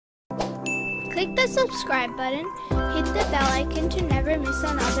Click the subscribe button, hit the bell icon to never miss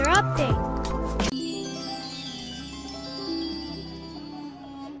another update.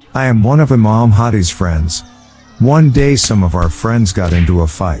 I am one of Imam Hadi's friends. One day some of our friends got into a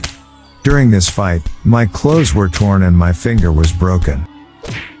fight. During this fight, my clothes were torn and my finger was broken.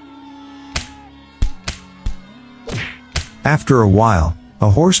 After a while, a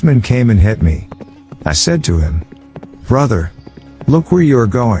horseman came and hit me. I said to him, "Brother, look where you are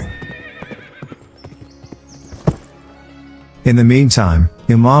going." In the meantime,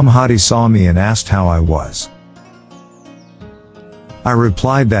 Imam Hadi saw me and asked how I was. I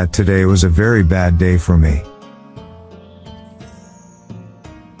replied that today was a very bad day for me.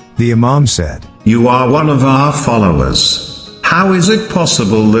 The Imam said, "You are one of our followers. How is it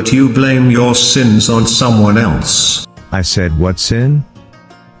possible that you blame your sins on someone else?" I said, "What sin?"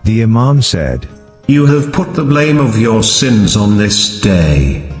 The Imam said, "You have put the blame of your sins on this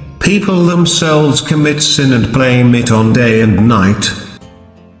day. People themselves commit sin and blame it on day and night."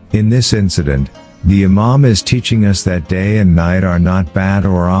 In this incident, the Imam is teaching us that day and night are not bad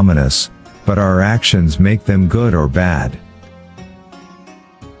or ominous, but our actions make them good or bad.